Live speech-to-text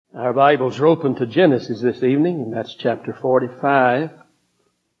Our Bibles are open to Genesis this evening, and that's chapter 45.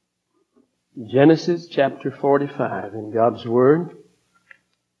 Genesis chapter 45 in God's Word.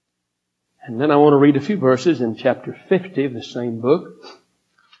 And then I want to read a few verses in chapter 50 of the same book.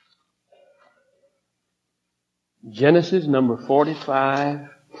 Genesis number 45.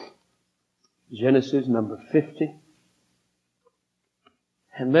 Genesis number 50.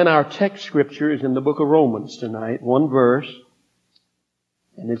 And then our text scripture is in the book of Romans tonight, one verse.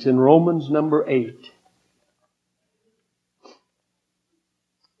 And it's in Romans number 8.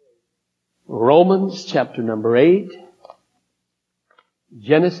 Romans chapter number 8.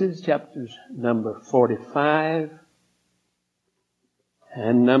 Genesis chapters number 45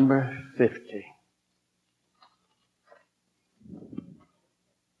 and number 50.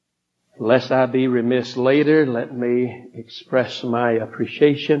 Lest I be remiss later, let me express my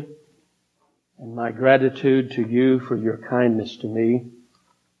appreciation and my gratitude to you for your kindness to me.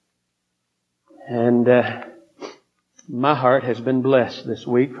 And my heart has been blessed this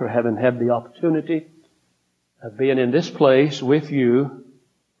week for having had the opportunity of being in this place with you,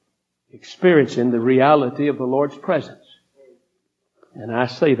 experiencing the reality of the Lord's presence. And I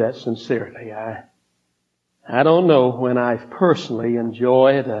say that sincerely. I don't know when I've personally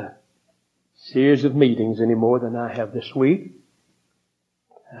enjoyed a series of meetings any more than I have this week.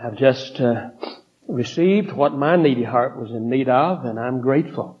 I've just received what my needy heart was in need of, and I'm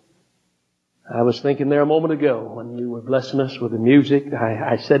grateful. I was thinking there a moment ago when you were blessing us with the music,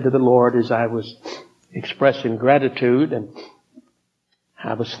 I said to the Lord as I was expressing gratitude, and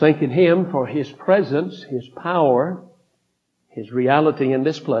I was thanking Him for His presence, His power, His reality in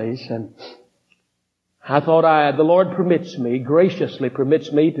this place, and I thought the Lord graciously permits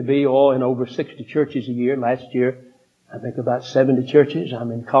me to be in over 60 churches a year. Last year, I think about 70 churches.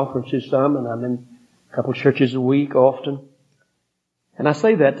 I'm in conferences some, and I'm in a couple churches a week often. And I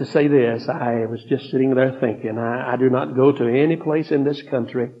say that to say this. I was just sitting there thinking, I do not go to any place in this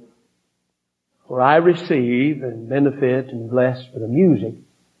country where I receive and benefit and bless for the music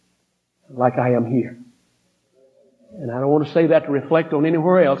like I am here. And I don't want to say that to reflect on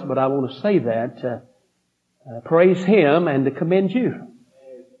anywhere else, but I want to say that to praise Him and to commend you.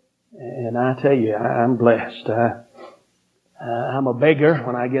 And I tell you, I'm blessed. I'm a beggar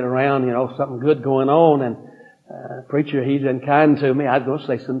when I get around, something good going on, and preacher, he's been kind to me. I was going to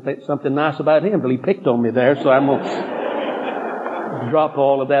say something nice about him, but he picked on me there, so I'm going to drop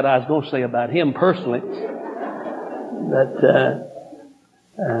all of that I was going to say about him personally. But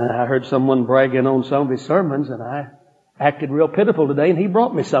I heard someone bragging on some of his sermons, and I acted real pitiful today, and he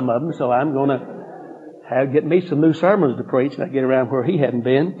brought me some of them, so I'm going to get me some new sermons to preach, and I get around where he hadn't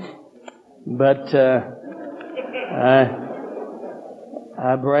been. But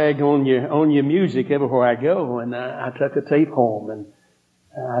I brag on your music everywhere I go, and I took a tape home, and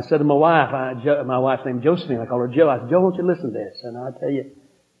I said to my wife, my wife's named Josephine, I call her Joe. I said, Joe, won't you listen to this? And I tell you,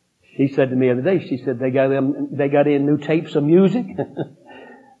 she said to me the other day, she said they got in new tapes of music,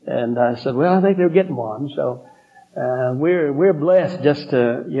 and I said, well, I think they're getting one. So we're blessed just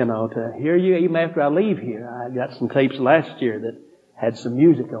to hear you even after I leave here. I got some tapes last year that had some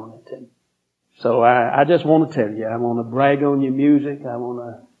music on it. And so I just want to tell you, I want to brag on your music. I want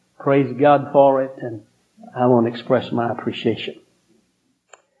to praise God for it, and I want to express my appreciation.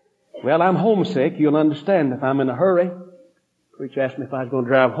 Well, I'm homesick. You'll understand if I'm in a hurry. The preacher asked me if I was going to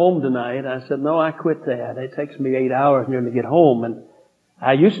drive home tonight. I said, no, I quit that. It takes me 8 hours nearly to get home, and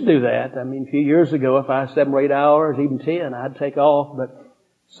I used to do that. I mean, a few years ago, if I had 7 or 8 hours, even 10, I'd take off. But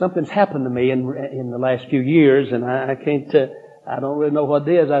something's happened to me in the last few years, and I can't. I don't really know what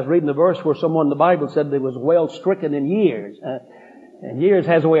it is. I was reading the verse where someone in the Bible said they was well stricken in years. And years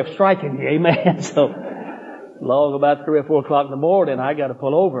has a way of striking you, amen? So, long about 3 or 4 o'clock in the morning, I got to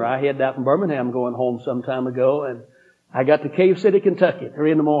pull over. I headed out from Birmingham going home some time ago, and I got to Cave City, Kentucky at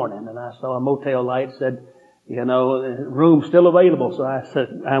 3 in the morning, and I saw a motel light that said, room still available. So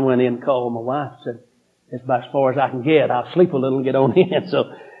I went in and called my wife and said, it's about as far as I can get. I'll sleep a little and get on in.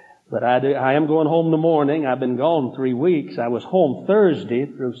 But I am going home in the morning. I've been gone 3 weeks. I was home Thursday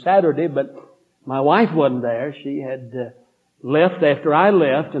through Saturday, but my wife wasn't there. She had left after I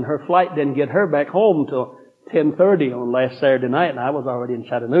left, and her flight didn't get her back home till 10:30 on last Saturday night, and I was already in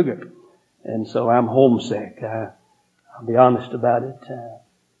Chattanooga. And so I'm homesick. I'll be honest about it.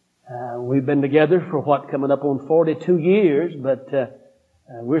 We've been together for coming up on 42 years, but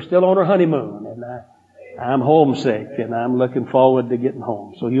we're still on our honeymoon, and I'm homesick, and I'm looking forward to getting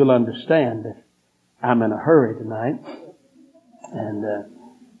home. So you'll understand that I'm in a hurry tonight. And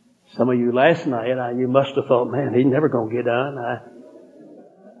some of you last night, you must have thought, man, he's never going to get done.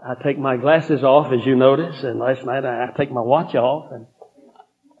 I take my glasses off, as you notice, and last night I take my watch off, and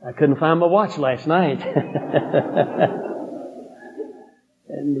I couldn't find my watch last night.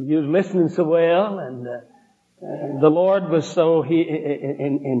 And you was listening so well, and the Lord was so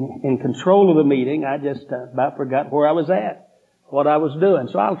in control of the meeting, I just about forgot where I was at, what I was doing.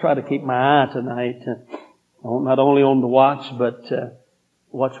 So I'll try to keep my eye tonight, not only on the watch, but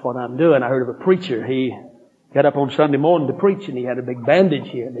watch what I'm doing. I heard of a preacher. He got up on Sunday morning to preach, and he had a big bandage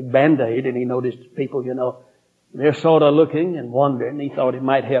here, a big Band-Aid, and he noticed people, they're sort of looking and wondering. He thought it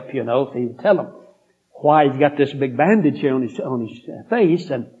might help, if he would tell them why he's got this big bandage here on his face.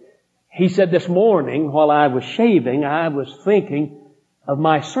 And he said, this morning while I was shaving, I was thinking of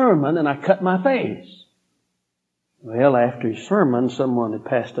my sermon and I cut my face. Well, after his sermon, someone had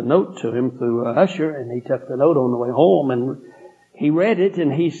passed a note to him through a usher, and he took the note on the way home and he read it,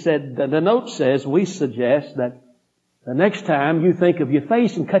 and he said, the note says, we suggest that the next time you think of your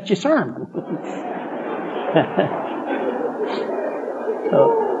face and cut your sermon.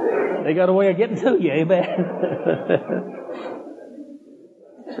 So, they got a way of getting to you, amen?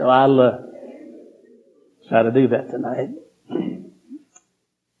 So I'll try to do that tonight.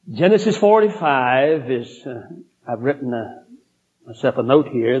 Genesis 45 is, I've written myself a note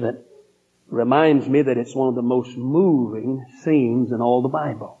here that reminds me that it's one of the most moving scenes in all the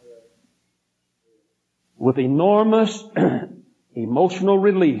Bible. With enormous emotional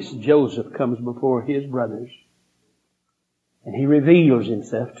release, Joseph comes before his brothers, and he reveals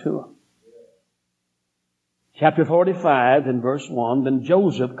himself to them. Chapter 45 in verse 1, then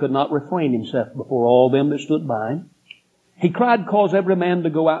Joseph could not refrain himself before all them that stood by. He cried, cause every man to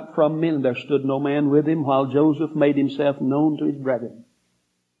go out from me, and there stood no man with him, while Joseph made himself known to his brethren.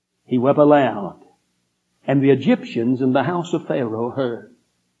 He wept aloud, and the Egyptians in the house of Pharaoh heard.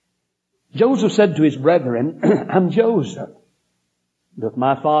 Joseph said to his brethren, I'm Joseph. Doth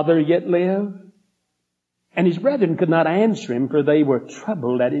my father yet live? And his brethren could not answer him, for they were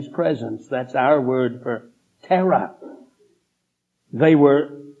troubled at his presence. That's our word for terror. They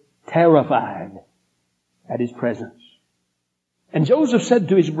were terrified at his presence. And Joseph said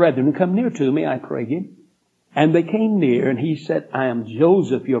to his brethren, come near to me, I pray you. And they came near, and he said, I am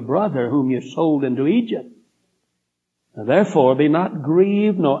Joseph, your brother, whom you sold into Egypt. Now, therefore, be not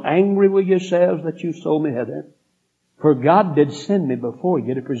grieved, nor angry with yourselves that you sold me hither. For God did send me before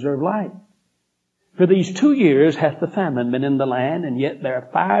you to preserve life. For these 2 years hath the famine been in the land, and yet there are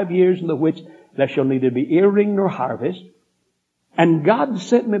 5 years in the which there shall neither be earing nor harvest. And God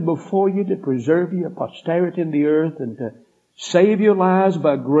sent me before you to preserve your posterity in the earth, and to save your lives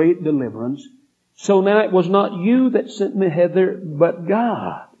by great deliverance. So now it was not you that sent me hither, but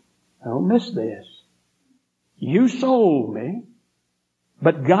God. Don't miss this. You sold me,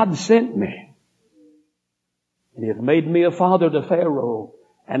 but God sent me. And He hath made me a father to Pharaoh,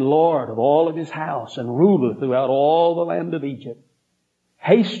 and Lord of all of his house, and ruler throughout all the land of Egypt.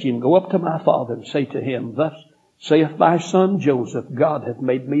 Haste ye and go up to my father, and say to him, thus saith thy son Joseph, God hath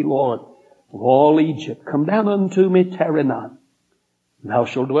made me Lord of all Egypt. Come down unto me, tarry not. Thou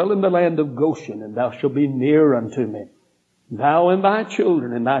shalt dwell in the land of Goshen, and thou shalt be near unto me. Thou and thy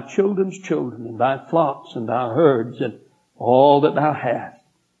children, and thy children's children, and thy flocks, and thy herds, and all that thou hast.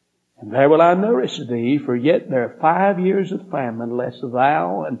 And there will I nourish thee, for yet there are 5 years of famine, lest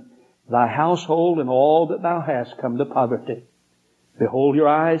thou and thy household and all that thou hast come to poverty. Behold, your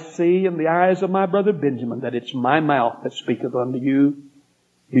eyes see, and the eyes of my brother Benjamin, that it's my mouth that speaketh unto you.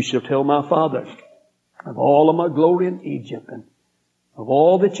 You shall tell my father of all of my glory in Egypt, and of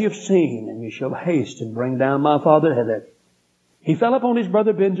all that you have seen, and you shall haste and bring down my father hither. He fell upon his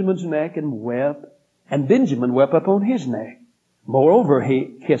brother Benjamin's neck and wept, and Benjamin wept upon his neck. Moreover,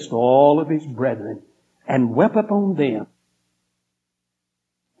 he kissed all of his brethren and wept upon them.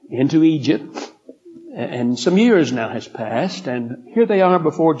 Into Egypt, and some years now has passed, and here they are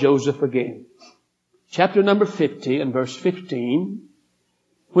before Joseph again. Chapter number 50 and verse 15.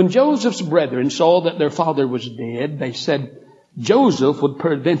 When Joseph's brethren saw that their father was dead, they said, Joseph would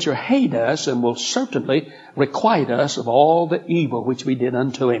peradventure hate us, and will certainly requite us of all the evil which we did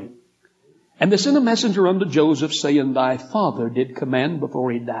unto him. And they sent a messenger unto Joseph, saying, Thy father did command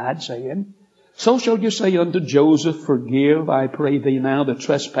before he died, saying, So shall you say unto Joseph, Forgive, I pray thee now, the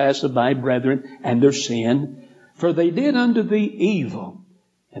trespass of thy brethren and their sin, for they did unto thee evil.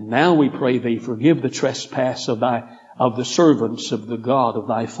 And now we pray thee, forgive the trespass of the servants of the God of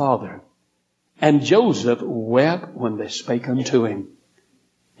thy father. And Joseph wept when they spake unto him.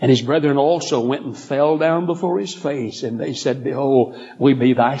 And his brethren also went and fell down before his face, and they said, Behold, we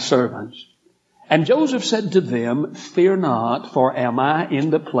be thy servants. And Joseph said to them, Fear not, for am I in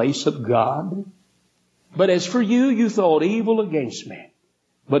the place of God? But as for you, you thought evil against me.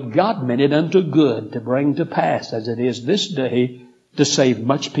 But God meant it unto good, to bring to pass, as it is this day, to save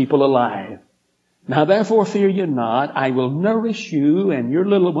much people alive. Now therefore fear ye not, I will nourish you and your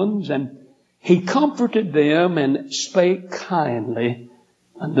little ones. And he comforted them and spake kindly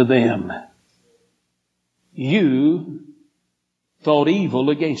unto them. You thought evil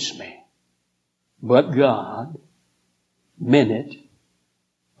against me, but God meant it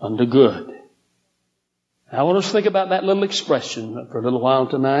unto good. I want us to think about that little expression for a little while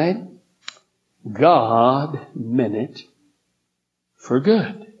tonight. God meant it for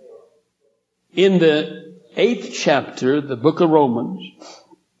good. In the 8th chapter of the book of Romans,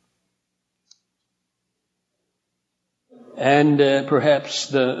 and perhaps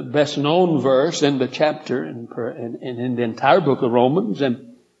the best known verse in the chapter and in the entire book of Romans,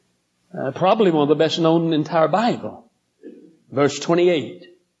 and probably one of the best known in the entire Bible, verse 28.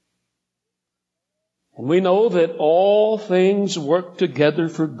 And we know that all things work together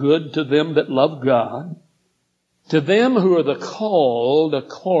for good to them that love God, to them who are the called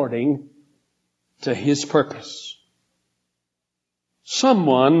according to His purpose.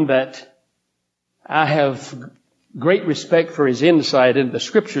 Someone that I have great respect for his insight into the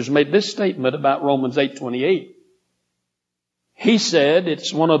Scriptures made this statement about Romans 8:28. He said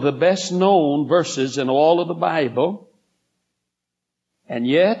it's one of the best known verses in all of the Bible, and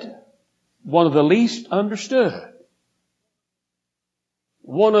yet one of the least understood.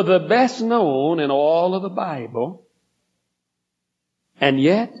 One of the best known in all of the Bible, and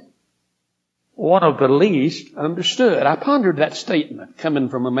yet one of the least understood. I pondered that statement coming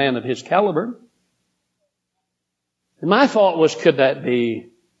from a man of his caliber. And my thought was, could that be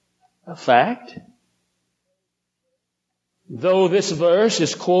a fact? Though this verse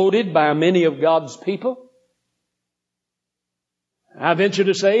is quoted by many of God's people, I venture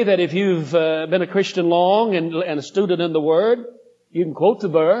to say that if you've been a Christian long and a student in the Word, you can quote the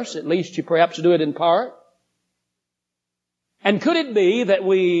verse. At least you perhaps do it in part. And could it be that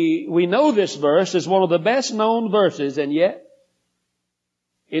we know this verse is one of the best known verses, and yet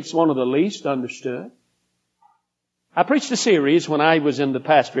it's one of the least understood? I preached a series when I was in the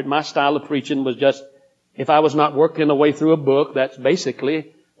pastorate. My style of preaching was just, if I was not working a way through a book, that's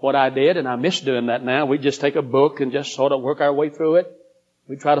basically what I did, and I miss doing that now. We just take a book and just sort of work our way through it.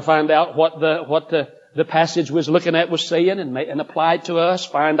 We try to find out what the passage was looking at was saying and apply it to us,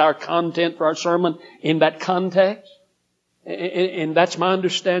 find our content for our sermon in that context. And that's my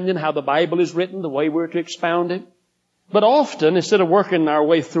understanding how the Bible is written, the way we're to expound it. But often, instead of working our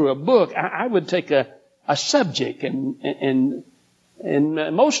way through a book, I would take a subject and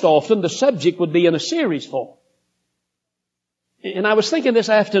most often the subject would be in a series form. And I was thinking this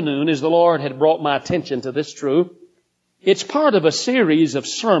afternoon, as the Lord had brought my attention to this truth, it's part of a series of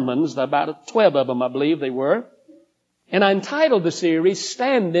sermons, about 12 of them I believe they were. And I entitled the series,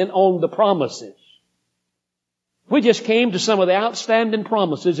 Standing on the Promises. We just came to some of the outstanding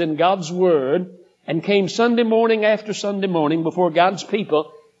promises in God's Word and came Sunday morning after Sunday morning before God's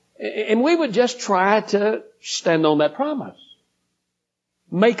people, and we would just try to stand on that promise.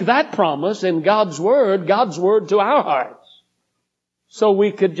 Make that promise in God's Word to our hearts. So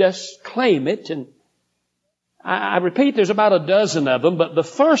we could just claim it. And I repeat, there's about a dozen of them, but the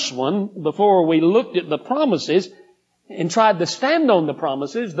first one, before we looked at the promises and tried to stand on the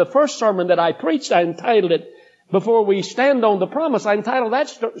promises, the first sermon that I preached, I entitled it, Before We Stand on the Promise, I entitled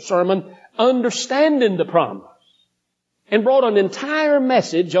that sermon, Understanding the Promise. And brought an entire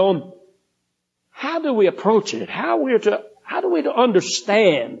message on how do we approach it, how do we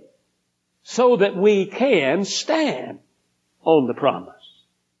understand so that we can stand on the promise.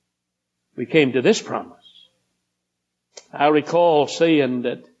 We came to this promise. I recall seeing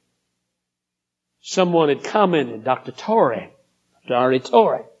that someone had commented, Dr. R.E.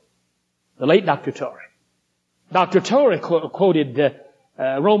 Torrey, the late Dr. Torrey. Dr. Torrey quoted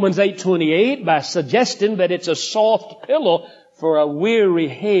Romans 8:28 by suggesting that it's a soft pillow for a weary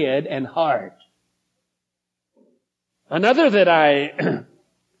head and heart. Another that I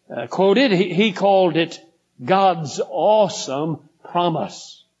quoted, he called it God's awesome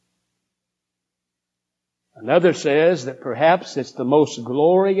promise. Another says that perhaps it's the most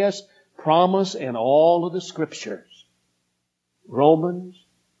glorious promise in all of the Scriptures. Romans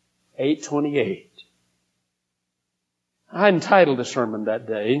 8:28. I entitled the sermon that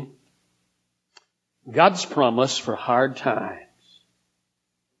day, God's Promise for Hard Times.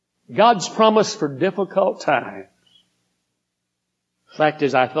 God's promise for difficult times. In fact,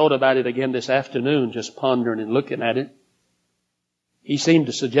 as I thought about it again this afternoon, just pondering and looking at it, he seemed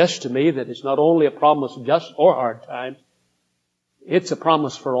to suggest to me that it's not only a promise just for hard times, it's a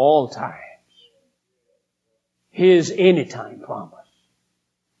promise for all times. His anytime promise.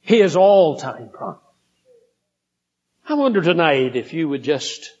 His all-time promise. I wonder tonight if you would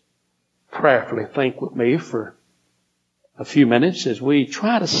just prayerfully think with me for a few minutes as we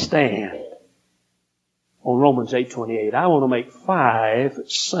try to stand on Romans 8:28. I want to make 5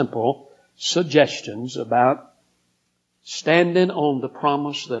 simple suggestions about standing on the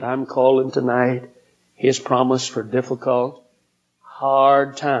promise that I'm calling tonight, His promise for difficult,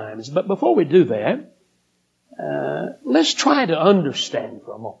 hard times. But before we do that, let's try to understand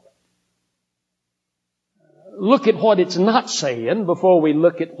for a moment. Look at what it's not saying before we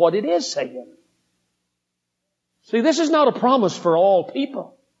look at what it is saying. See, this is not a promise for all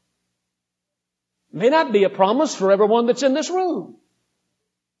people. It may not be a promise for everyone that's in this room.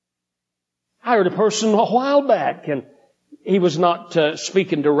 I heard a person a while back, and he was not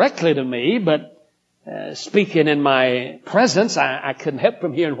speaking directly to me, but speaking in my presence. I couldn't help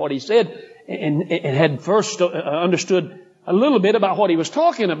from hearing what he said, and had first understood a little bit about what he was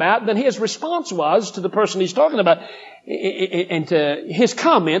talking about. Then his response was to the person he's talking about, and to his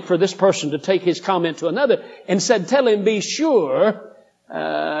comment for this person to take his comment to another, and said, tell him, be sure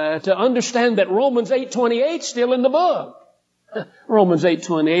to understand that Romans 8:28 still in the book. Romans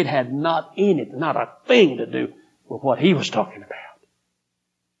 8:28 had not a thing to do with what he was talking about.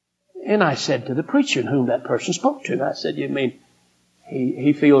 And I said to the preacher whom that person spoke to, I said, you mean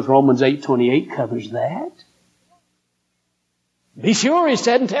he feels Romans 8:28 covers that? Be sure, he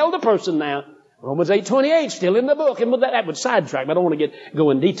said, and tell the person now, Romans 8:28 still in the book. And that would sidetrack. I don't want to go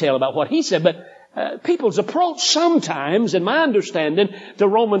in detail about what he said, but people's approach sometimes, in my understanding, to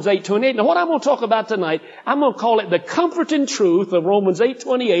Romans 8:28. Now, what I'm going to talk about tonight, I'm going to call it the comforting truth of Romans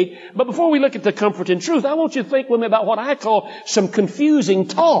 8:28. But before we look at the comforting truth, I want you to think with me about what I call some confusing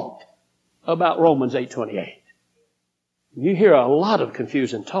talk about Romans 8:28. You hear a lot of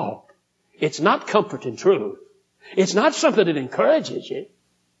confusing talk. It's not comforting truth. It's not something that encourages you.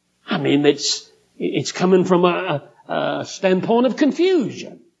 I mean, it's coming from a standpoint of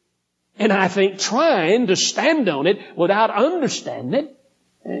confusion. And I think trying to stand on it without understanding it,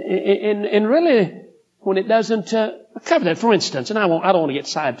 and really when it doesn't cover that. For instance, and I don't want to get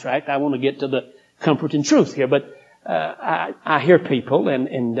sidetracked. I want to get to the comforting truth here. But I hear people,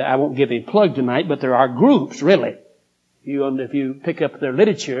 and I won't give any plug tonight, but there are groups, really. If you pick up their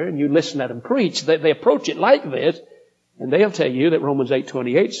literature and you listen to them preach, they approach it like this, and they'll tell you that Romans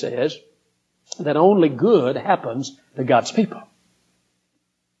 8:28 says that only good happens to God's people.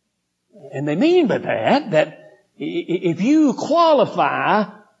 And they mean by that if you qualify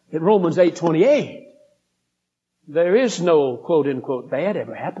at Romans 8:28, there is no quote unquote bad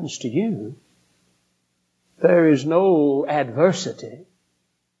ever happens to you. There is no adversity,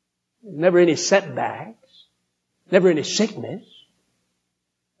 never any setbacks, never any sickness.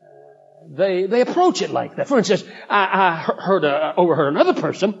 They approach it like that. For instance, I overheard another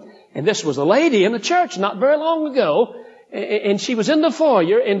person, and this was a lady in the church not very long ago, and she was in the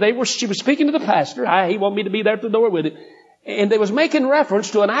foyer, and she was speaking to the pastor. He wanted me to be there at the door with him. And they was making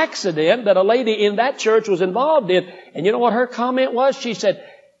reference to an accident that a lady in that church was involved in. And you know what her comment was? She said,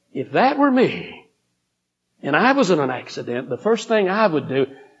 if that were me, and I was in an accident, the first thing I would do,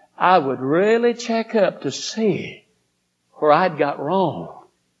 I would really check up to see where I'd got wrong.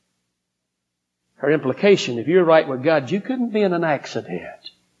 Her implication, if you're right with God, you couldn't be in an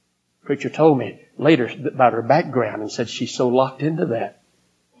accident. Preacher told me later about her background and said she's so locked into that.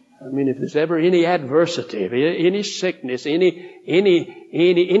 I mean, if there's ever any adversity, any sickness,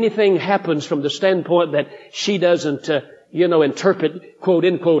 anything happens from the standpoint that she doesn't, interpret, quote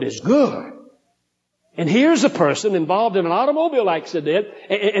unquote, as good. And here's a person involved in an automobile accident,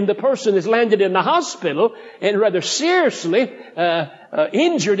 and the person is landed in the hospital and rather seriously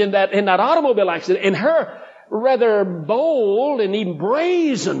injured in that automobile accident. And her rather bold and even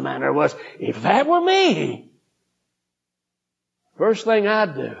brazen manner was, if that were me, first thing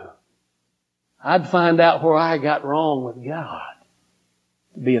I'd do, I'd find out where I got wrong with God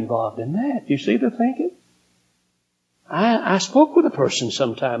to be involved in that. You see the thinking? I spoke with a person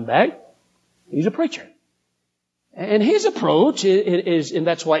some time back. He's a preacher. And his approach is, and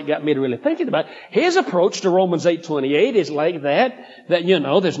that's why it got me to really thinking about it, his approach to Romans 8:28 is like that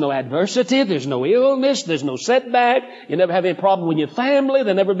there's no adversity, there's no illness, there's no setback, you never have any problem with your family,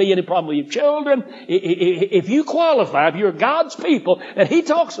 there'll never be any problem with your children. If you qualify, if you're God's people that he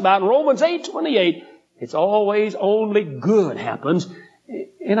talks about in Romans 8:28, it's always only good happens.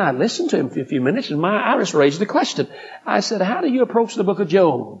 And I listened to him for a few minutes, and I just raised the question. I said, how do you approach the book of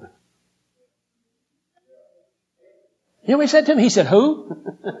Job? You know what he said to me? He said, who?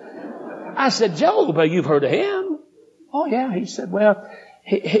 I said, Job. You've heard of him? Oh, yeah. He said, well,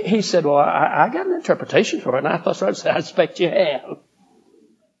 he said, well, I got an interpretation for it. And I thought, so I said, I expect you have.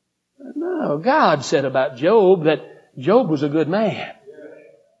 No, God said about Job that Job was a good man.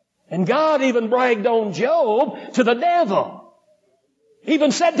 And God even bragged on Job to the devil.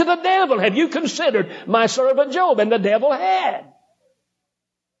 Even said to the devil, have you considered my servant Job? And the devil had.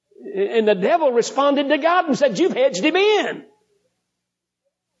 And the devil responded to God and said, you've hedged him in.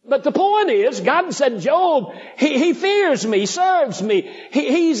 But the point is, God said, Job, he fears me, serves me.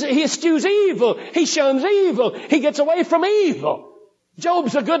 He eschews evil. He shuns evil. He gets away from evil.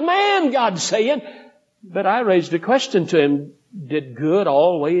 Job's a good man, God's saying. But I raised a question to him. Did good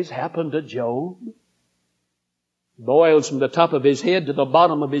always happen to Job? Boils from the top of his head to the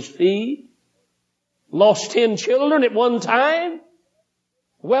bottom of his feet. Lost 10 children at one time.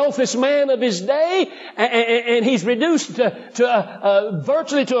 Wealthiest man of his day, and he's reduced to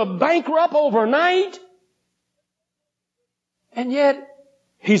virtually to a bankrupt overnight. And yet,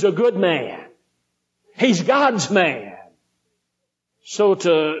 he's a good man. He's God's man. So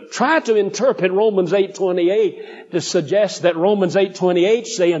to try to interpret Romans 8:28 to suggest that Romans 8:28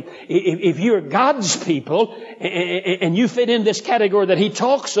 saying, if you're God's people and you fit in this category that he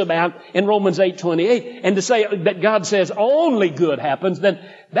talks about in Romans 8:28, and to say that God says only good happens, then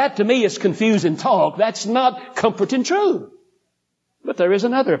that to me is confusing talk. That's not comforting truth. But there is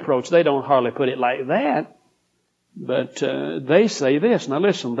another approach. They don't hardly put it like that. But they say this. Now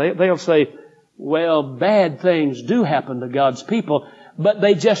listen, they'll say, well, bad things do happen to God's people, but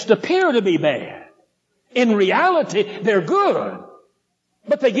they just appear to be bad. In reality, they're good.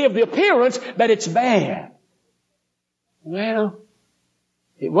 But they give the appearance that it's bad. Well,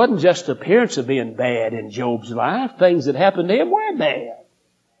 it wasn't just the appearance of being bad in Job's life. Things that happened to him were bad.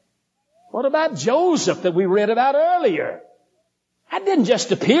 What about Joseph that we read about earlier? That didn't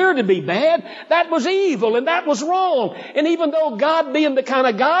just appear to be bad. That was evil and that was wrong. And even though God being the kind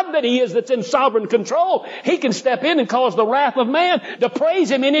of God that he is that's in sovereign control, he can step in and cause the wrath of man to praise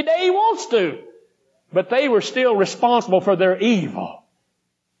him any day he wants to. But they were still responsible for their evil.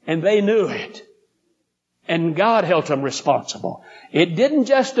 And they knew it. And God held them responsible. It didn't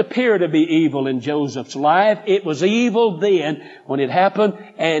just appear to be evil in Joseph's life. It was evil then when it happened,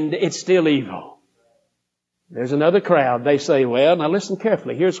 and it's still evil. There's another crowd. They say, well, now listen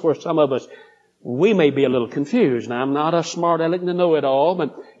carefully. Here's where some of us, we may be a little confused. Now, I'm not a smart aleck to know it all,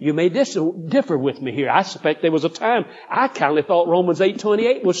 but you may differ with me here. I suspect there was a time I kind of thought Romans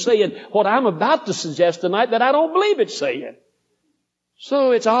 8:28 was saying what I'm about to suggest tonight that I don't believe it's saying.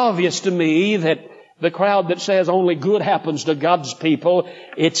 So it's obvious to me that the crowd that says only good happens to God's people,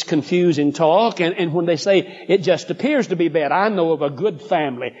 it's confusing talk. And when they say it just appears to be bad, I know of a good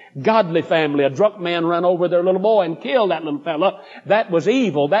family, godly family. A drunk man ran over their little boy and killed that little fella. That was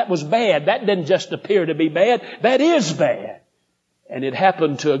evil. That was bad. That didn't just appear to be bad. That is bad. And it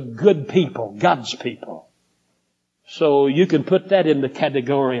happened to good people, God's people. So you can put that in the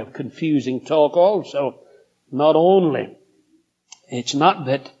category of confusing talk also. Not only, it's not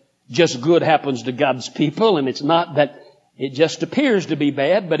that just good happens to God's people, and it's not that it just appears to be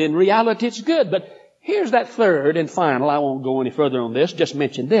bad, but in reality it's good. But here's that third and final. I won't go any further on this, just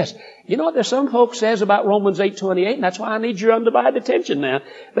mention this. You know what there's some folks says about Romans 8:28, and that's why I need your undivided attention now.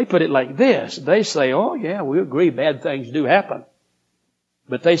 They put it like this. They say, oh yeah, we agree bad things do happen.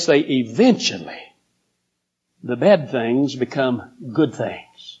 But they say eventually the bad things become good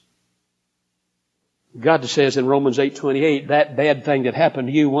things. God says in Romans 8:28, that bad thing that happened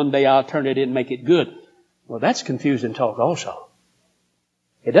to you, one day I'll turn it in and make it good. Well, that's confusing talk also.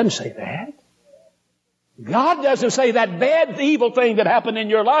 It doesn't say that. God doesn't say that bad, evil thing that happened in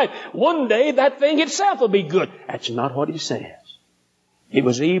your life, one day that thing itself will be good. That's not what he says. It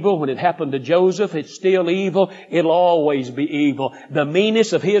was evil when it happened to Joseph. It's still evil. It'll always be evil. The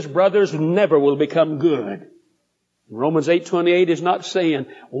meanest of his brothers never will become good. Romans 8:28 is not saying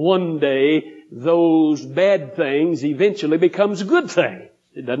one day those bad things eventually becomes good things.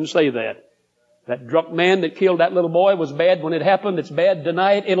 It doesn't say that. That drunk man that killed that little boy was bad when it happened. It's bad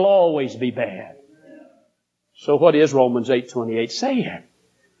tonight. It'll always be bad. So what is Romans 8:28 saying?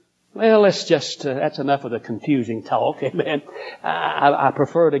 Well, let's just, that's enough of the confusing talk. Amen. I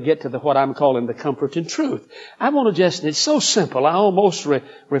prefer to get to what I'm calling the comforting truth. I want to just, it's so simple. I almost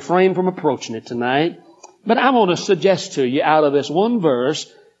refrain from approaching it tonight. But I want to suggest to you out of this one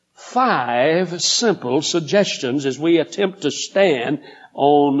verse 5 simple suggestions as we attempt to stand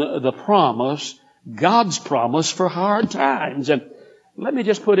on the promise, God's promise for hard times. And let me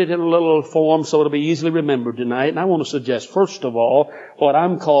just put it in a little form so it'll be easily remembered tonight. And I want to suggest, first of all, what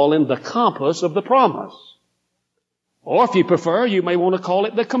I'm calling the compass of the promise. Or if you prefer, you may want to call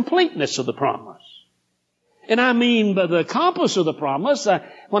it the completeness of the promise. And I mean by the compass of the promise,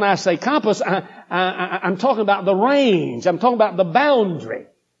 when I say compass, I'm talking about the range. I'm talking about the boundary.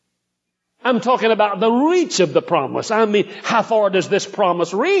 I'm talking about the reach of the promise. I mean, how far does this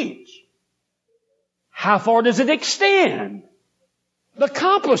promise reach? How far does it extend? The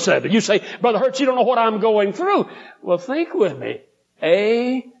compass of it. You say, Brother Hurts, you don't know what I'm going through. Well, think with me.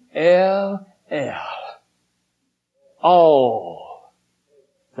 A-L-L. All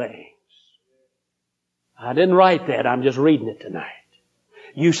things. I didn't write that. I'm just reading it tonight.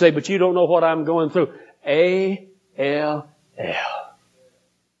 You say, but you don't know what I'm going through. A-L-L.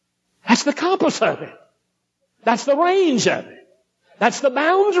 That's the compass of it. That's the range of it. That's the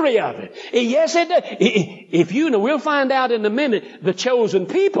boundary of it. Yes, it does. If you know, we'll find out in a minute the chosen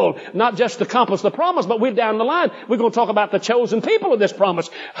people, not just the compass, the promise, but we're down the line. We're going to talk about the chosen people of this promise.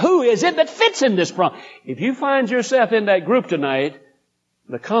 Who is it that fits in this promise? If you find yourself in that group tonight,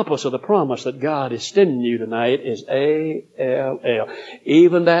 the compass of the promise that God is sending you tonight is A-L-L.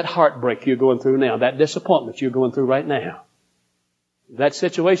 Even that heartbreak you're going through now, that disappointment you're going through right now, that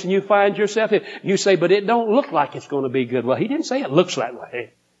situation you find yourself in, you say, but it don't look like it's going to be good. Well, he didn't say it looks that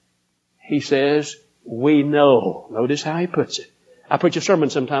way. He says, we know. Notice how he puts it. I preach a sermon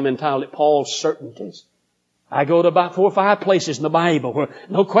sometime entitled Paul's Certainties. I go to about 4 or 5 places in the Bible where,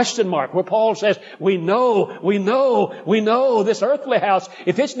 no question mark, where Paul says, we know this earthly house,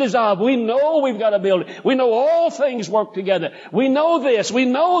 if it's dissolved, we know we've got to build it. We know all things work together. We know this, we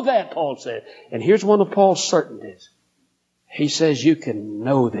know that, Paul said. And here's one of Paul's certainties. He says you can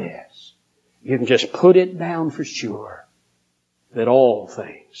know this. You can just put it down for sure that all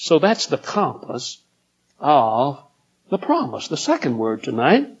things. So that's the compass of the promise. The second word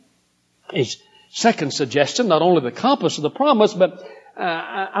tonight is second suggestion, not only the compass of the promise, but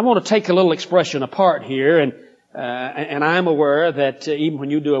I want to take a little expression apart here, and I'm aware that even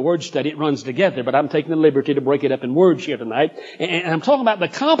when you do a word study, it runs together, but I'm taking the liberty to break it up in words here tonight. And I'm talking about the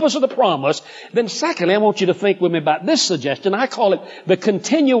compass of the promise. Then secondly, I want you to think with me about this suggestion. I call it the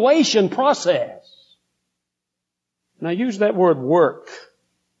continuation process. Now use that word work.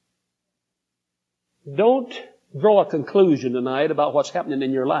 Don't draw a conclusion tonight about what's happening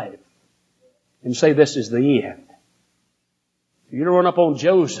in your life and say this is the end. You don't run up on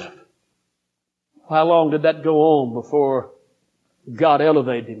Joseph. How long did that go on before God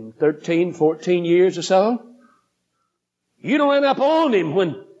elevated him? 13, 14 years or so? You don't run up on him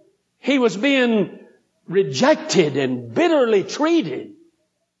when he was being rejected and bitterly treated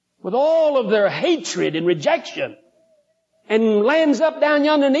with all of their hatred and rejection, and lands up down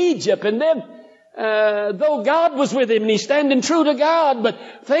yonder in Egypt. And then though God was with him and he's standing true to God, but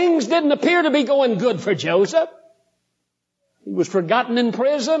things didn't appear to be going good for Joseph. He was forgotten in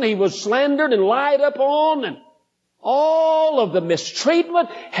prison. He was slandered and lied upon, and all of the mistreatment.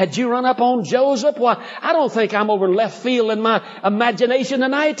 Had you run up on Joseph? Well, I don't think I'm over left field in my imagination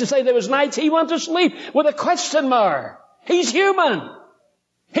tonight to say there was nights he went to sleep with a question mark. He's human.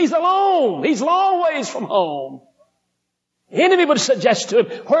 He's alone. He's long ways from home. The enemy would suggest to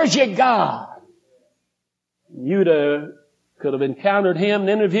him, where's your God? You'd could have encountered him and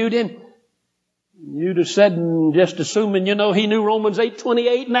interviewed him. You'd have said, just assuming, he knew Romans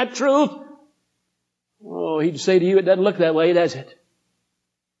 8:28 and that truth. Oh, he'd say to you, it doesn't look that way, does it?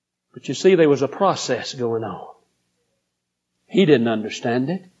 But you see, there was a process going on. He didn't understand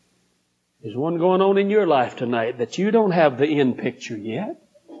it. There's one going on in your life tonight that you don't have the end picture yet.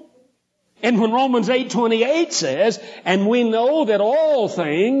 And when Romans 8:28 says, and we know that all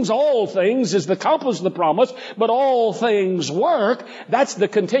things is the compass of the promise, but all things work, that's the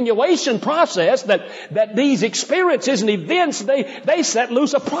continuation process that these experiences and events, they set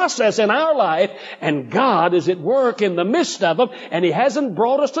loose a process in our life, and God is at work in the midst of them, and He hasn't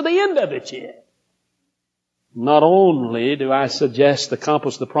brought us to the end of it yet. Not only do I suggest the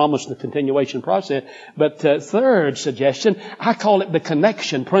compass, the promise, the continuation process, but third suggestion, I call it the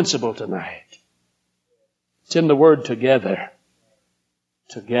connection principle tonight. It's in the word together.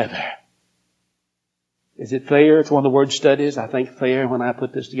 Together. Is it Thayer? It's one of the word studies. I think Thayer, when I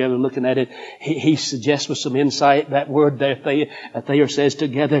put this together looking at it, he suggests with some insight that word there, Thayer says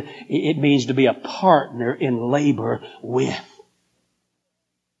together, it means to be a partner in labor with.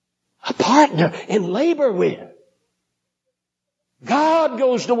 A partner in labor with. God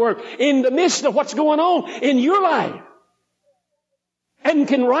goes to work in the midst of what's going on in your life, and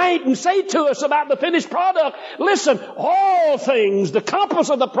can write and say to us about the finished product, listen, all things, the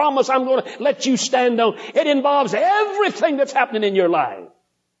compass of the promise I'm going to let you stand on, it involves everything that's happening in your life.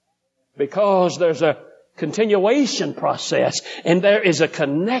 Because there's a continuation process, and there is a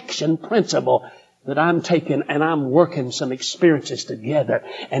connection principle that I'm taking, and I'm working some experiences together,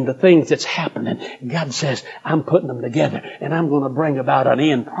 and the things that's happening, God says, I'm putting them together, and I'm going to bring about an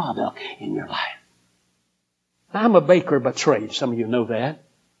end product in your life. I'm a baker by trade. Some of you know that.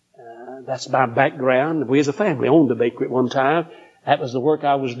 That's my background. We as a family owned a bakery at one time. That was the work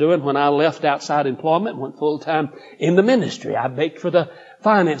I was doing when I left outside employment and went full-time in the ministry. I baked for the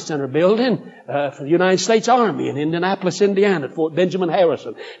Finance Center building for the United States Army in Indianapolis, Indiana, at Fort Benjamin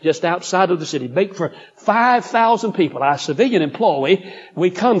Harrison, just outside of the city. Baked for 5,000 people. I was a civilian employee.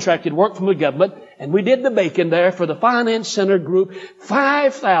 We contracted work from the government, and we did the baking there for the Finance Center group.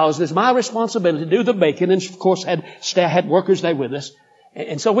 5,000 is my responsibility to do the baking, and of course had workers there with us.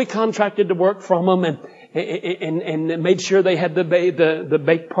 And so we contracted to work from them and made sure they had the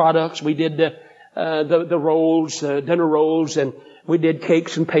baked products. We did the rolls, dinner rolls, and we did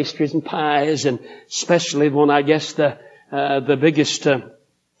cakes and pastries and pies, and especially one, I guess the biggest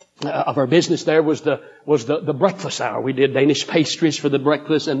of our business there was the breakfast hour. We did Danish pastries for the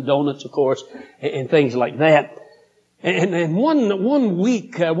breakfast and donuts, of course, and things like that. And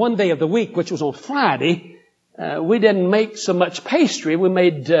one day of the week, which was on Friday, we didn't make so much pastry. We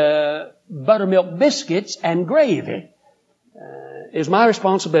made buttermilk biscuits and gravy. It was my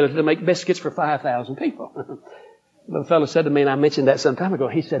responsibility to make biscuits for 5,000 people. The fellow said to me, and I mentioned that some time ago,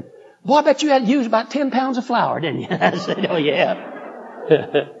 he said, "Boy, I bet you had to use about 10 pounds of flour, didn't you?" I said, "Oh, yeah."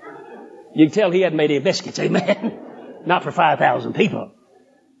 You can tell he hadn't made any biscuits, amen? Not for 5,000 people.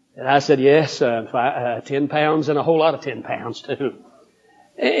 And I said, "Yes, 10 pounds and a whole lot of 10 pounds, too."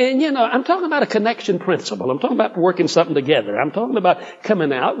 And, I'm talking about a connection principle. I'm talking about working something together. I'm talking about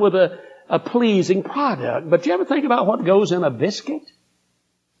coming out with a pleasing product. But you ever think about what goes in a biscuit?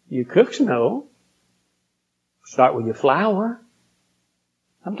 You cooks know. Start with your flour.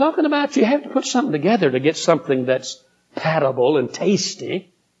 I'm talking about you have to put something together to get something that's palatable and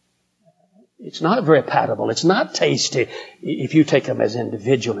tasty. It's not very palatable. It's not tasty if you take them as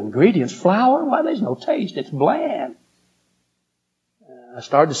individual ingredients. Flour, why, there's no taste. It's bland. I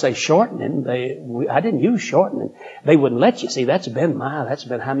started to say shortening. I didn't use shortening. They wouldn't let you. See, that's been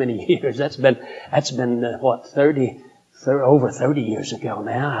how many years? That's been over 30 years ago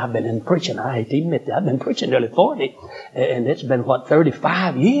now. I've been in preaching. I hate to admit that. I've been preaching nearly 40. And it's been,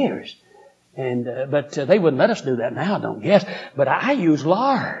 35 years. But they wouldn't let us do that now, I don't guess. But I use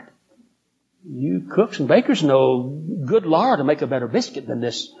lard. You cooks and bakers know good lard to make a better biscuit than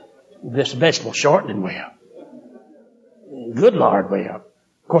this vegetable shortening will. Good lard will.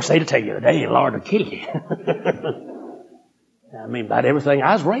 Of course, they'd tell you today, lard will kill you. I mean, about everything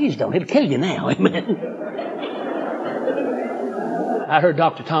I was raised on, it'll kill you now, amen. I heard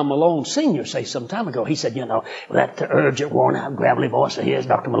Dr. Tom Malone Sr. say some time ago, he said, that urgent, worn-out, gravelly voice of his,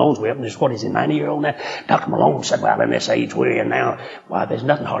 Dr. Malone's way up, and what is he, 90-year-old now? Dr. Malone said, well, in this age we're in now, why, there's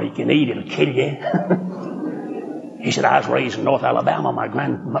nothing hard you can eat, it'll kill you. He said, I was raised in North Alabama, my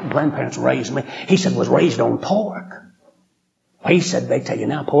grandparents raised me. He said, was raised on pork. He said, they tell you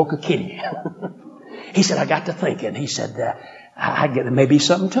now, pork will kill you. He said, I got to thinking. He said, there may be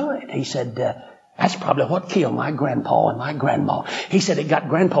something to it. He said, that's probably what killed my grandpa and my grandma. He said it got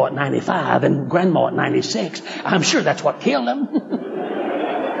grandpa at 95 and grandma at 96. I'm sure that's what killed them.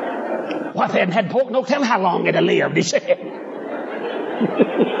 Well, if they hadn't had pork, no telling how long it'd have lived, he said.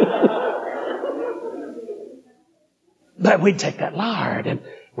 But we'd take that lard and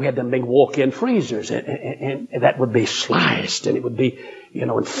we had them big walk-in freezers and that would be sliced and it would be,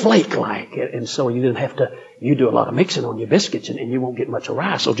 and flake-like. And so you didn't have to, you do a lot of mixing on your biscuits and you won't get much of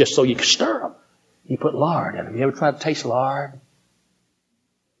rice. So just so you can stir them, you put lard in them. You ever tried to taste lard?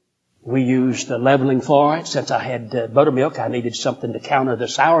 We used the leavening for it. Since I had buttermilk, I needed something to counter the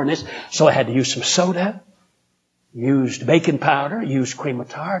sourness. So I had to use some soda, used baking powder, used cream of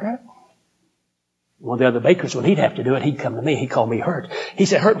tartar. One of the other bakers, when he'd have to do it, he'd come to me. He called me Hurt. He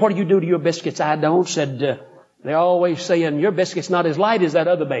said, Hurt, what do you do to your biscuits? I don't. Said, they're always saying, your biscuit's not as light as that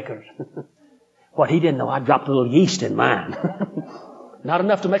other baker's. What he didn't know, I dropped a little yeast in mine. Not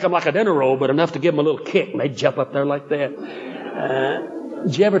enough to make them like a dinner roll, but enough to give them a little kick. And they'd jump up there like that.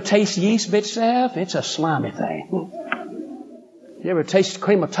 Did you ever taste yeast by itself? It's a slimy thing. You ever taste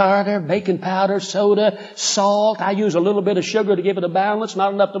cream of tartar, baking powder, soda, salt? I use a little bit of sugar to give it a balance.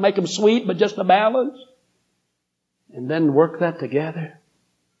 Not enough to make them sweet, but just a balance. And then work that together.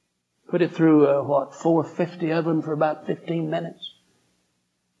 Put it through, 450 oven for about 15 minutes.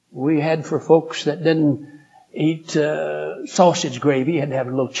 We had for folks that didn't eat sausage gravy, you had to have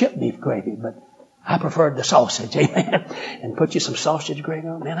a little chip beef gravy, but I preferred the sausage, amen. And put you some sausage gravy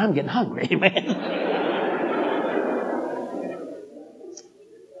on. Man, I'm getting hungry, amen.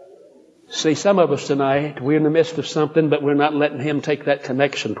 See, some of us tonight, we're in the midst of something, but we're not letting Him take that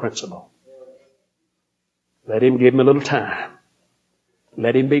connection principle. Let Him give Him a little time.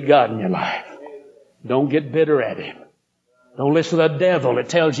 Let Him be God in your life. Don't get bitter at Him. Don't listen to the devil that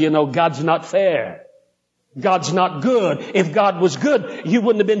tells you, God's not fair. God's not good. If God was good, you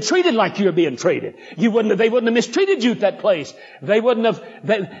wouldn't have been treated like you're being treated. They wouldn't have mistreated you at that place. That wouldn't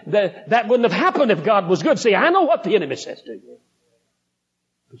have happened if God was good. See, I know what the enemy says to you.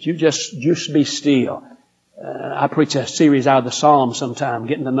 But you just be still. I preach a series out of the Psalms sometime,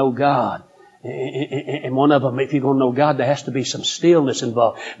 getting to know God. And one of them, if you're going to know God, there has to be some stillness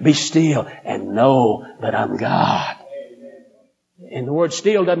involved. Be still and know that I'm God. And the word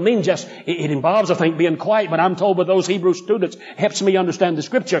still doesn't mean just, it involves, I think, being quiet, but I'm told by those Hebrew students, helps me understand the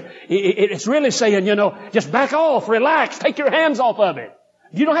Scripture. It's really saying, just back off, relax, take your hands off of it.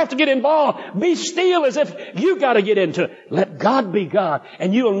 You don't have to get involved. Be still as if you got to get into it. Let God be God.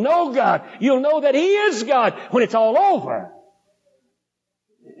 And you'll know God. You'll know that He is God when it's all over.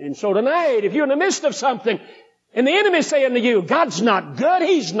 And so tonight, if you're in the midst of something, and the enemy's saying to you, God's not good,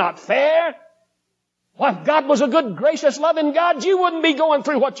 He's not fair. Well, if God was a good, gracious, loving God, you wouldn't be going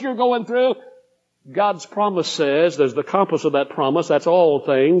through what you're going through. God's promise says, there's the compass of that promise, that's all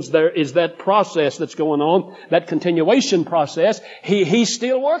things. There is that process that's going on, that continuation process. He's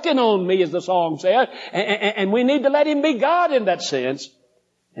still working on me, as the song said, and we need to let Him be God in that sense.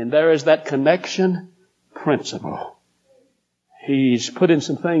 And there is that connection principle. He's putting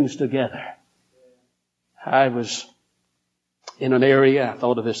some things together. I was in an area, I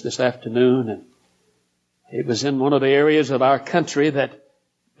thought of this afternoon, and it was in one of the areas of our country that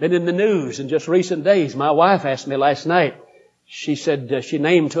been in the news in just recent days. My wife asked me last night. She said she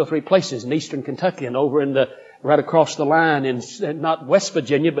named 2 or 3 places in eastern Kentucky and over in right across the line in not West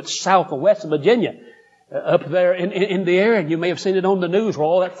Virginia, but south of West Virginia, up there in the area. You may have seen it on the news where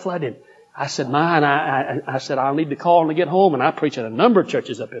all that flooded. I said, I said, I'll need to call and get home. And I preach at a number of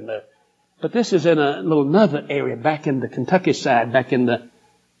churches up in there. But this is in a little another area back in the Kentucky side, back in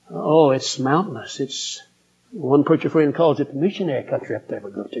it's mountainous. It's, one preacher friend calls it the missionary country up there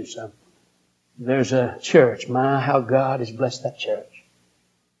we go to some. There's a church. My, how God has blessed that church.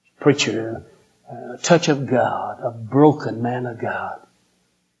 Preacher, a touch of God, a broken man of God.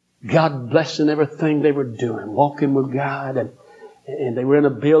 God blessing everything they were doing, walking with God, and they were in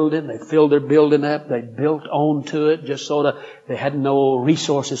a building. They filled their building up. They built onto it, just sort of, they had no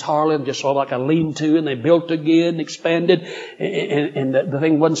resources hardly, just sort of like a lean-to, and they built again, expanded, and the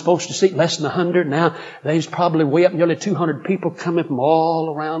thing wasn't supposed to seat less than 100. Now, there's probably way up nearly 200 people coming from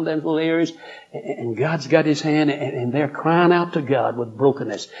all around those little areas, and God's got His hand, and they're crying out to God with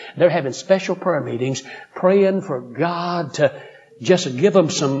brokenness. They're having special prayer meetings, praying for God to just give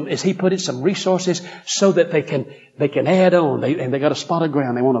them some, as He put it, some resources so that they can add on. And they got a spot of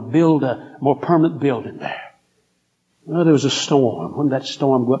ground. They want to build a more permanent building there. Well, there was a storm. When that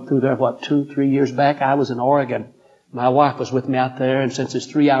storm go up through there, 2-3 years back, I was in Oregon. My wife was with me out there, and since it's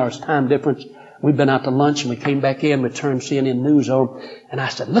 3 hours time difference, we'd been out to lunch and we came back in, we turned CNN News on, and I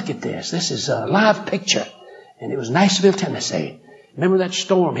said, look at this. This is a live picture. And it was Nashville, Tennessee. Remember that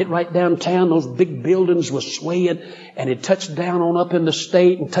storm hit right downtown? Those big buildings was swaying, and it touched down on up in the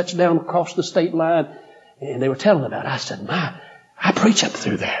state and touched down across the state line. And they were telling about it. I said, I preach up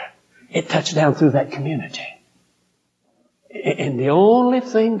through there. It touched down through that community. And the only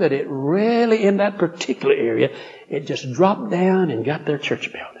thing that it really, in that particular area, it just dropped down and got their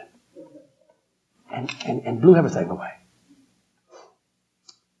church building. And blew everything away.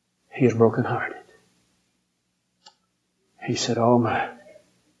 He was brokenhearted. He said, oh my,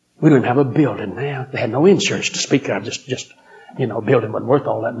 we don't even have a building now. They had no insurance to speak of. Just building wasn't worth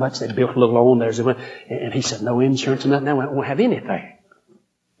all that much. They built a little on there. And he said, no insurance and nothing. Now we don't have anything.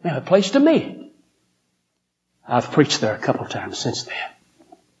 We have a place to meet. I've preached there a couple of times since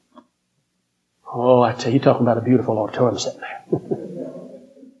then. Oh, I tell you, talking about a beautiful auditorium sitting there.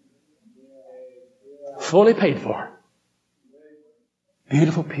 Fully paid for.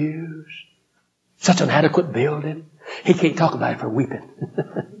 Beautiful pews. Such an adequate building. He can't talk about it for weeping.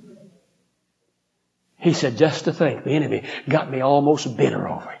 He said, just to think, the enemy got me almost bitter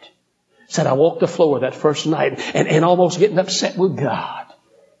over it. Said I walked the floor that first night and almost getting upset with God.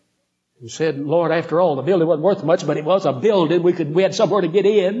 And said, Lord, after all, the building wasn't worth much, but it was a building. We had somewhere to get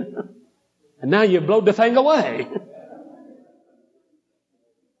in. And now you've blown the thing away.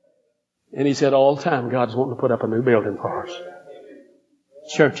 And he said, all the time, God's wanting to put up a new building for us.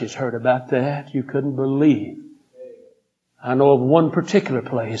 Churches heard about that. You couldn't believe. I know of one particular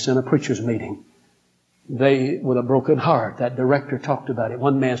place in a preacher's meeting. They, with a broken heart, that director talked about it.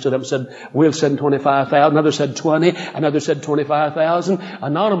 One man stood up and said, we'll send 25,000. Another said 20. Another said 25,000.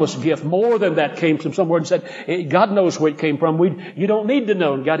 Anonymous gift, more than that, came from somewhere and said, God knows where it came from. You don't need to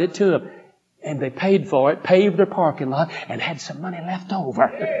know, and got it to them. And they paid for it, paved their parking lot, and had some money left over.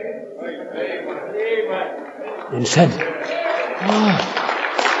 And said,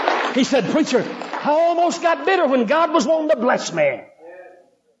 he said, preacher, how almost got bitter when God was wanting to bless me.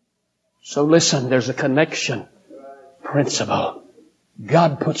 So listen, there's a connection principle.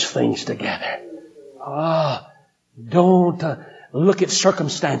 God puts things together. Don't look at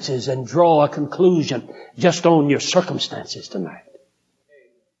circumstances and draw a conclusion just on your circumstances tonight.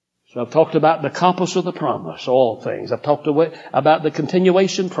 So I've talked about the compass of the promise, all things. I've talked about the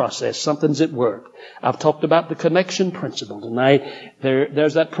continuation process, something's at work. I've talked about the connection principle tonight.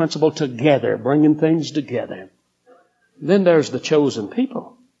 There's that principle together, bringing things together. Then there's the chosen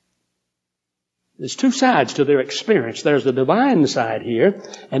people. There's two sides to their experience. There's the divine side here,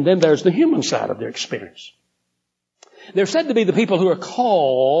 and then there's the human side of their experience. They're said to be the people who are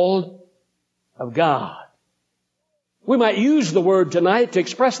called of God. We might use the word tonight to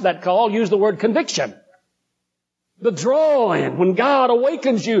express that call, use the word conviction. The drawing, when God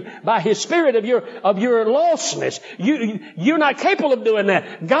awakens you by His Spirit of your lostness. You're not capable of doing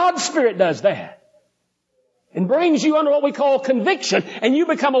that. God's Spirit does that. And brings you under what we call conviction. And you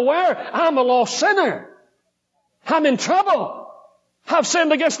become aware, I'm a lost sinner. I'm in trouble. I've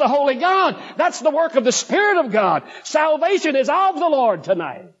sinned against the Holy God. That's the work of the Spirit of God. Salvation is of the Lord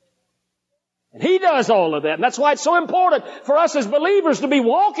tonight. And He does all of that. And that's why it's so important for us as believers to be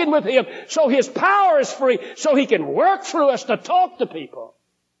walking with Him so His power is free, so He can work through us to talk to people.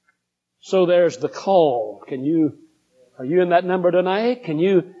 So there's the call. Are you in that number tonight? Can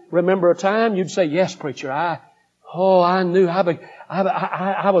you remember a time you'd say, yes, preacher, I knew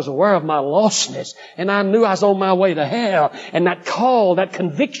I was aware of my lostness, and I knew I was on my way to hell. And that call, that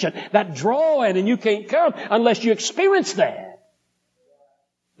conviction, that drawing, and you can't come unless you experience that.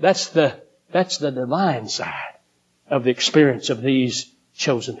 That's the divine side of the experience of these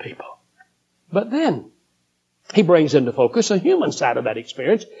chosen people. But then He brings into focus a human side of that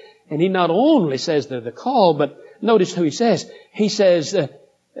experience. And He not only says they're the call, but notice who He says. He says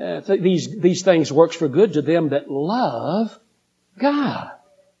these things works for good to them that love God.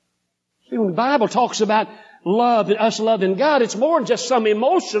 See, when the Bible talks about love, us loving God, it's more than just some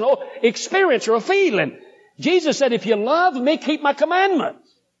emotional experience or a feeling. Jesus said, if you love me, keep my commandments.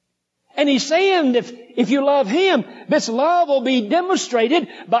 And He's saying if you love Him, this love will be demonstrated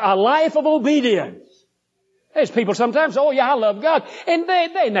by a life of obedience. There's people sometimes, I love God. And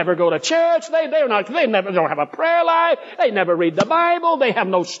they never go to church. They don't have a prayer life. They never read the Bible. They have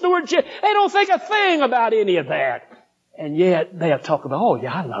no stewardship. They don't think a thing about any of that. And yet they have talked about,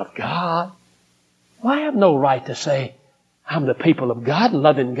 I love God. Well, I have no right to say I'm the people of God and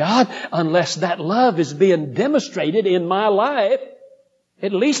loving God unless that love is being demonstrated in my life,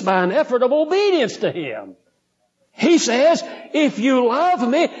 at least by an effort of obedience to Him. He says, if you love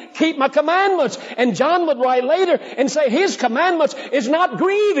me, keep my commandments. And John would write later and say His commandments is not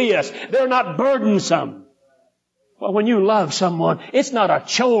grievous. They're not burdensome. Well, when you love someone, it's not a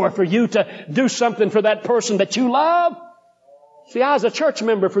chore for you to do something for that person that you love. See, I was a church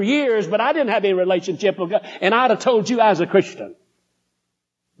member for years, but I didn't have any relationship with God. And I'd have told you I was a Christian.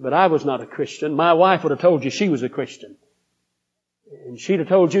 But I was not a Christian. My wife would have told you she was a Christian. And she'd have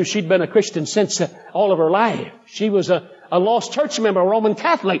told you she'd been a Christian since all of her life. She was a lost church member, a Roman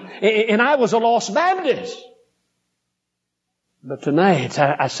Catholic, and I was a lost Baptist. But tonight,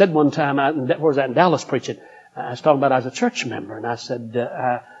 I said one time, where was I in Dallas preaching? I was talking about I was a church member, and I said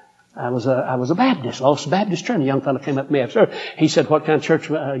I was a Baptist, lost Baptist church. And a young fellow came up to me after service. He said, "What kind of church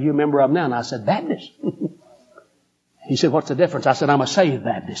are you a member of now?" And I said, "Baptist." He said, "What's the difference?" I said, "I'm a saved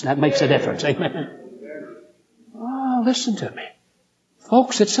Baptist, and that makes a difference." Amen. Oh, listen to me.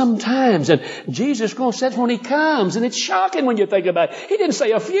 Folks, that sometimes, and Jesus going to say when He comes, and it's shocking when you think about it. He didn't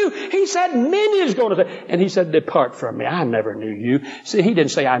say a few. He said many is going to say. And He said, "Depart from me. I never knew you." See, He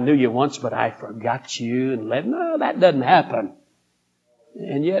didn't say, "I knew you once, but I forgot you." No, that doesn't happen.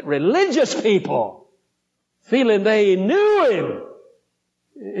 And yet religious people, feeling they knew Him.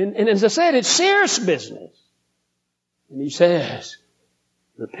 And as I said, it's serious business. And He says,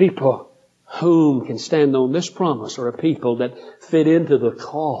 the people whom can stand on this promise are a people that fit into the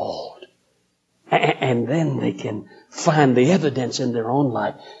called. And then they can find the evidence in their own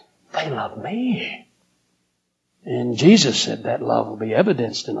life. They love me. And Jesus said that love will be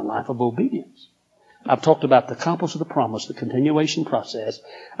evidenced in a life of obedience. I've talked about the compass of the promise, the continuation process.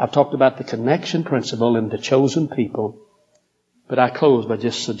 I've talked about the connection principle and the chosen people. But I close by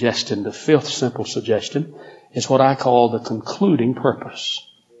just suggesting the fifth simple suggestion is what I call the concluding purpose.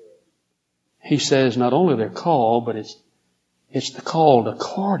 He says not only they're called, but it's the called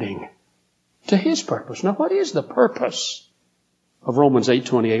according to His purpose. Now, what is the purpose of Romans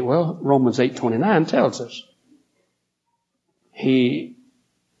 8:28? Well, Romans 8:29 tells us.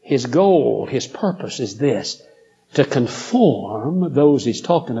 His goal, His purpose is this, to conform those he's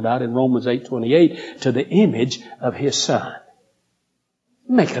talking about in Romans 8:28 to the image of his Son.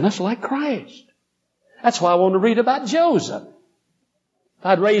 Making us like Christ. That's why I want to read about Joseph.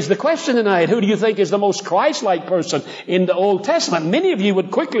 I'd raise the question tonight, who do you think is the most Christ-like person in the Old Testament? Many of you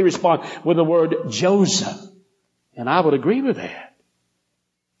would quickly respond with the word Joseph. And I would agree with that.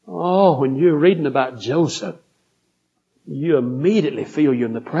 Oh, when you're reading about Joseph, you immediately feel you're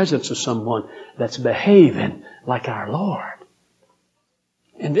in the presence of someone that's behaving like our Lord.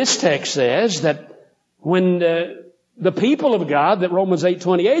 And this text says that when the people of God that Romans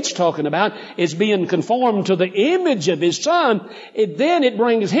 8:28 is talking about is being conformed to the image of His Son, then it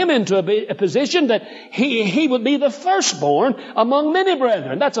brings Him into a position that He would be the firstborn among many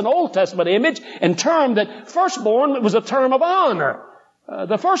brethren. That's an Old Testament image and term that firstborn was a term of honor.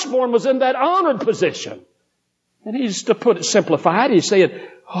 The firstborn was in that honored position. And He's, to put it simplified, He's saying,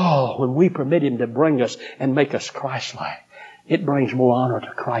 when we permit Him to bring us and make us Christ-like, it brings more honor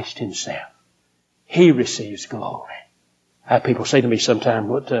to Christ Himself. He receives glory. I have people say to me sometimes,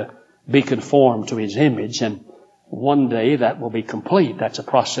 be conformed to His image, and one day that will be complete. That's a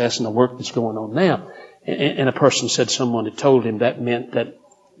process and a work that's going on now. And a person said someone had told him that meant that,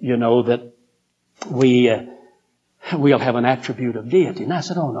 that we'll have an attribute of deity. And I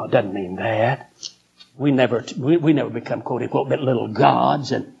said, oh no, it doesn't mean that. We never become quote unquote little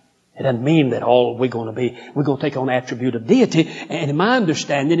gods, and it doesn't mean that we're going to take on attribute of deity. And in my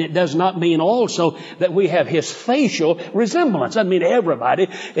understanding, it does not mean also that we have His facial resemblance. Doesn't mean everybody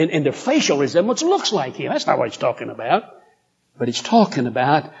in their facial resemblance looks like Him. That's not what He's talking about. But He's talking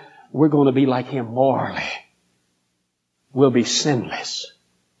about we're going to be like Him morally. We'll be sinless.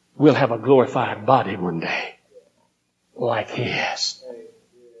 We'll have a glorified body one day like His.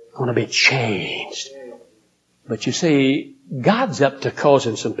 Going to be changed. But you see, God's up to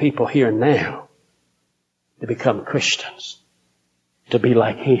causing some people here and now to become Christians, to be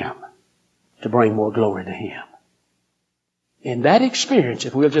like Him, to bring more glory to Him. In that experience,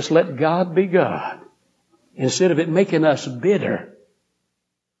 if we'll just let God be God, instead of it making us bitter,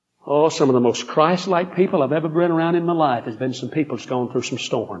 some of the most Christ-like people I've ever been around in my life has been some people that's gone through some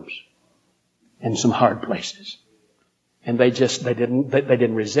storms and some hard places. And they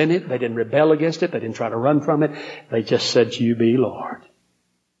didn't resent it. They didn't rebel against it. They didn't try to run from it. They just said, You be Lord.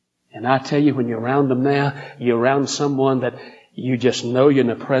 And I tell you, when you're around them now, you're around someone that you just know you're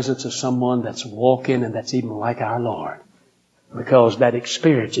in the presence of someone that's walking and that's even like our Lord. Because that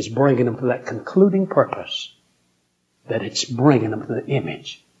experience is bringing them to that concluding purpose, that it's bringing them to the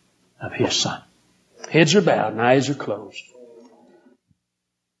image of His Son. Heads are bowed and eyes are closed.